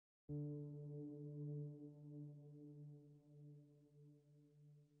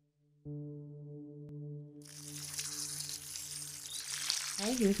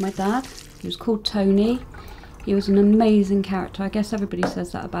He was my dad. He was called Tony. He was an amazing character. I guess everybody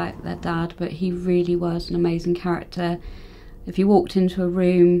says that about their dad, but he really was an amazing character. If you walked into a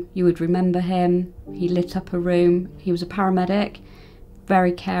room, you would remember him. He lit up a room. He was a paramedic,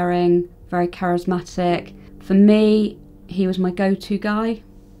 very caring, very charismatic. For me, he was my go-to guy.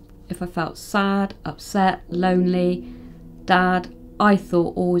 If I felt sad, upset, lonely, Dad, I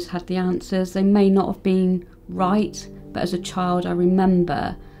thought, always had the answers. They may not have been right, but as a child, I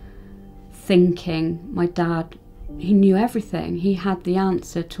remember thinking my dad, he knew everything. He had the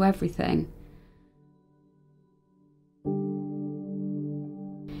answer to everything.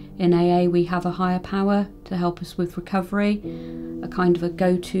 In AA, we have a higher power to help us with recovery, a kind of a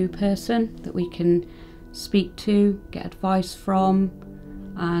go-to person that we can speak to, get advice from,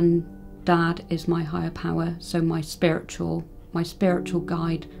 and Dad is my higher power, so my spiritual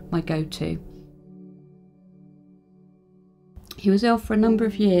guide, my go-to. He was ill for a number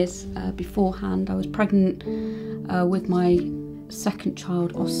of years beforehand. I was pregnant with my second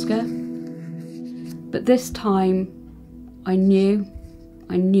child, Oscar. But this time, I knew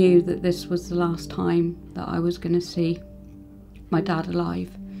that this was the last time that I was going to see my dad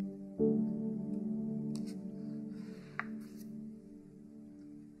alive.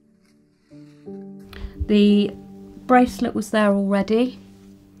 The bracelet was there already.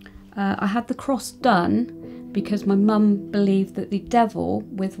 I had the cross done because my mum believed that the devil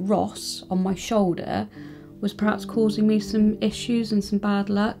with Ross on my shoulder was perhaps causing me some issues and some bad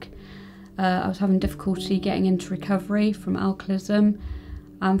luck. I was having difficulty getting into recovery from alcoholism,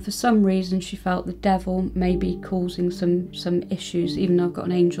 and for some reason she felt the devil may be causing some issues, even though I've got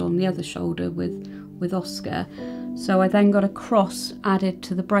an angel on the other shoulder with Oscar. So I then got a cross added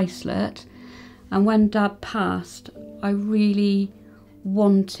to the bracelet, and when Dad passed, I really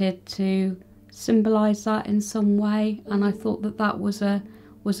wanted to symbolise that in some way, and I thought that that was a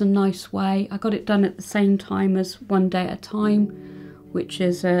nice way. I got it done at the same time as One Day at a Time, which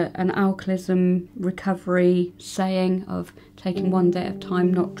is an alcoholism recovery saying of taking one day at a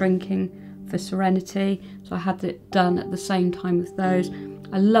time, not drinking, for serenity. So I had it done at the same time with those.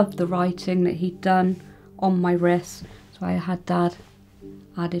 I loved the writing that he'd done on my wrist, so I had Dad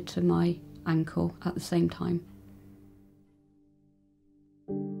added to my ankle at the same time.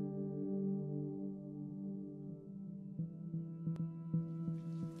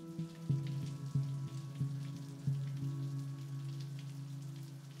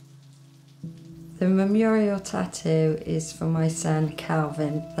 The memorial tattoo is for my son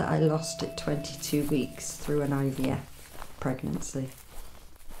Calvin that I lost at 22 weeks through an IVF pregnancy.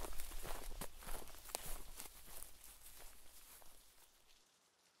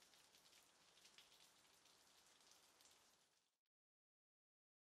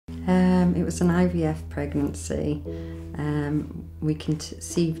 It was an IVF pregnancy. We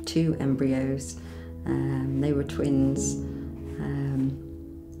conceived 2 embryos. They were twins.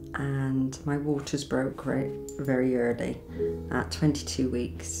 And my waters broke very early at 22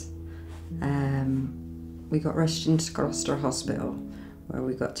 weeks. We got rushed into Gloucestershire Hospital, where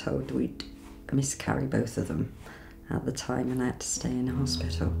we got told we'd miscarry both of them at the time, and I had to stay in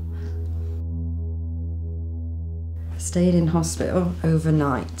hospital. I stayed in hospital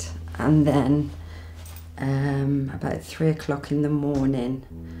overnight, and then about 3 o'clock in the morning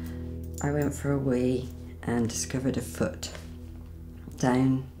I went for a wee and discovered a foot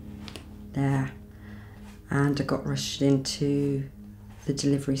down there, and I got rushed into the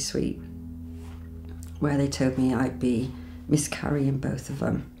delivery suite where they told me I'd be miscarrying both of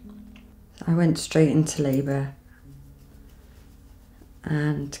them. So I went straight into labour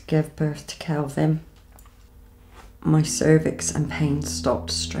and gave birth to Calvin. My cervix and pain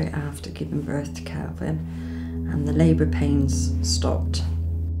stopped straight after giving birth to Calvin, and the labour pains stopped.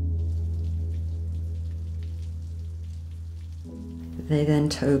 They then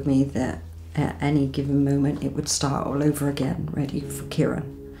told me that at any given moment it would start all over again, ready for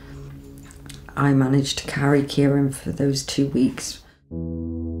Kieran. I managed to carry Kieran for those 2 weeks.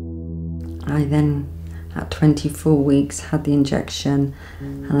 I then, at 24 weeks, had the injection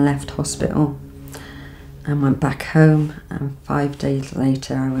and left hospital and went back home, and 5 days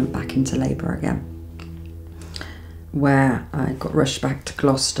later I went back into labour again, where I got rushed back to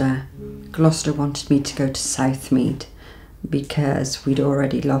Gloucester. Gloucester wanted me to go to Southmead because we'd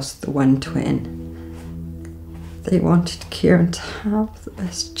already lost the one twin. They wanted Kieran to have the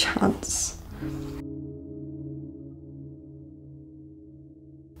best chance.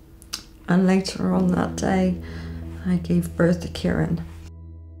 And later on that day, I gave birth to Kieran.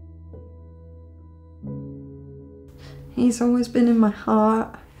 He's always been in my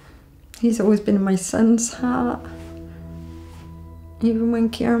heart. He's always been in my son's heart. Even when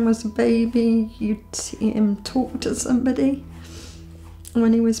Kieran was a baby, you'd see him talk to somebody.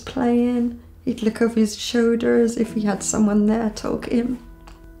 When he was playing, he'd look over his shoulder as if he had someone there talking.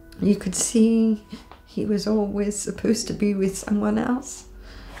 You could see he was always supposed to be with someone else.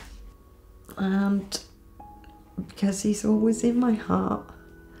 And because he's always in my heart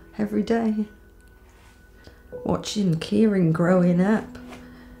every day. Watching Kieran growing up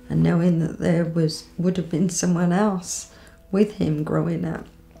and knowing that there would have been someone else with him growing up.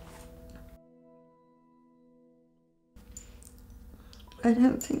 I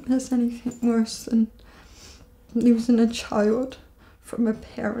don't think there's anything worse than losing a child from a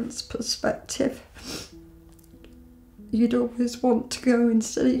parent's perspective. You'd always want to go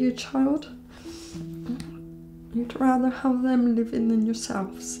instead of your child. You'd rather have them living than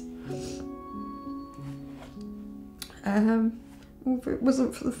yourselves. If it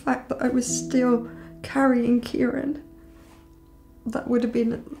wasn't for the fact that I was still carrying Kieran, that would have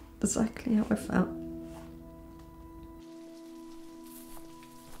been exactly how I felt.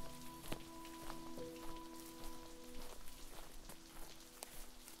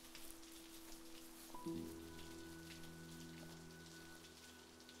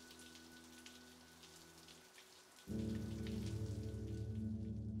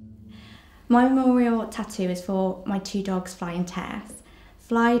 My memorial tattoo is for my two dogs, Fly and Tess.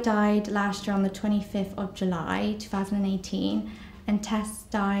 Fly died last year on the 25th of July 2018 and Tess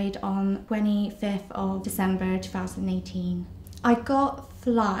died on 25th of December 2018. I got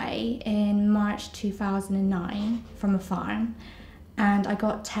Fly in March 2009 from a farm and I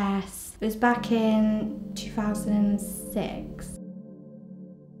got Tess, it was back in 2006.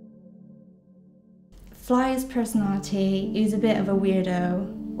 Fly's personality, he was a bit of a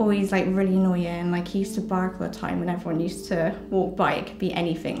weirdo. Always like really annoying, like he used to bark all the time when everyone used to walk by. It could be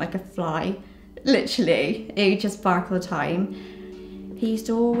anything, like a fly, literally, he would just bark all the time. He used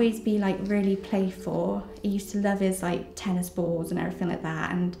to always be like really playful. He used to love his like tennis balls and everything like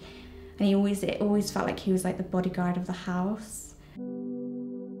that, and it always felt like he was like the bodyguard of the house.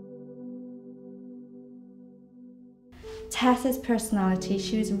 Tess's personality,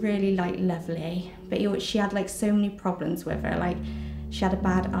 she was really like lovely, but she had like so many problems with her, like she had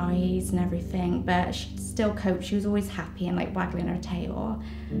bad eyes and everything, but she still coped. She was always happy and like waggling her tail.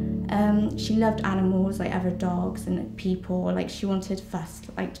 She loved animals, like other dogs and people. Like she wanted to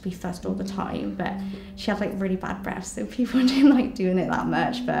be fussed all the time, but she had like really bad breath, so people didn't like doing it that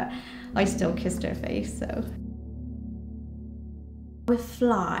much, but I still kissed her face, so. With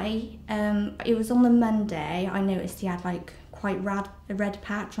Fly, it was on the Monday, I noticed he had like quite a red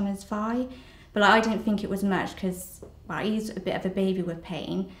patch on his thigh, but like, I didn't think it was much because he's a bit of a baby with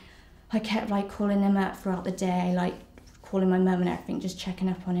pain. I kept like calling him up throughout the day, like calling my mum and everything, just checking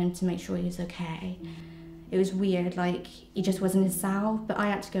up on him to make sure he was okay. It was weird, like he just wasn't himself, but I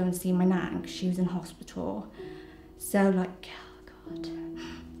had to go and see my nan because she was in hospital. So like, oh God.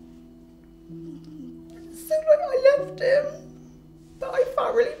 So like I loved him, but I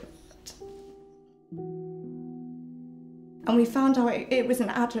felt really bad. And we found out it was an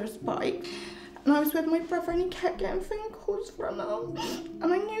adder's bite. And I was with my brother and he kept getting phone calls from him.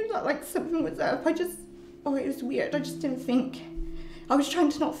 And I knew that like something was up. It was weird. I just didn't think, I was trying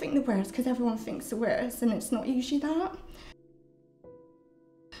to not think the worst because everyone thinks the worst and it's not usually that.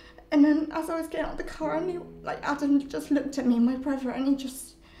 And then as I was getting out of the car, I knew like Adam just looked at me and my brother and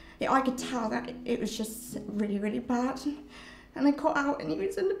I could tell that it was just really, really bad. And I got out and he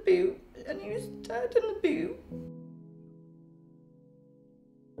was in the boot and he was dead in the boot.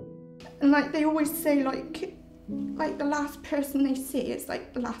 And like they always say, like the last person they see is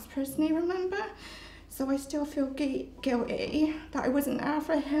like the last person they remember. So I still feel guilty that I wasn't there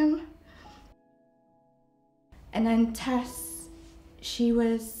for him. And then Tess, she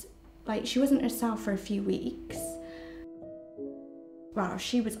wasn't herself for a few weeks. Wow,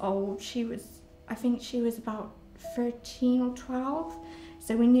 she was old. I think she was about 13 or 12.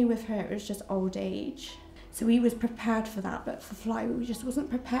 So we knew with her it was just old age. So we was prepared for that, but for Fly, we just wasn't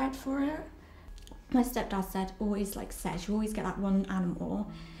prepared for it. My stepdad said, you always get that one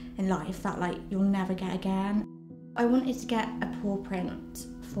animal in life that like you'll never get again. I wanted to get a paw print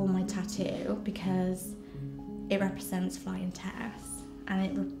for my tattoo because it represents Fly and Tess, and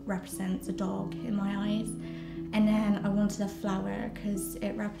it represents a dog in my eyes. And then I wanted a flower because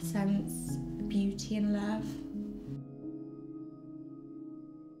it represents beauty and love.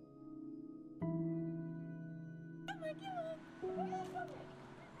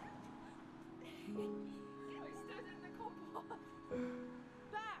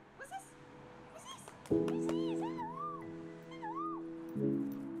 What's this?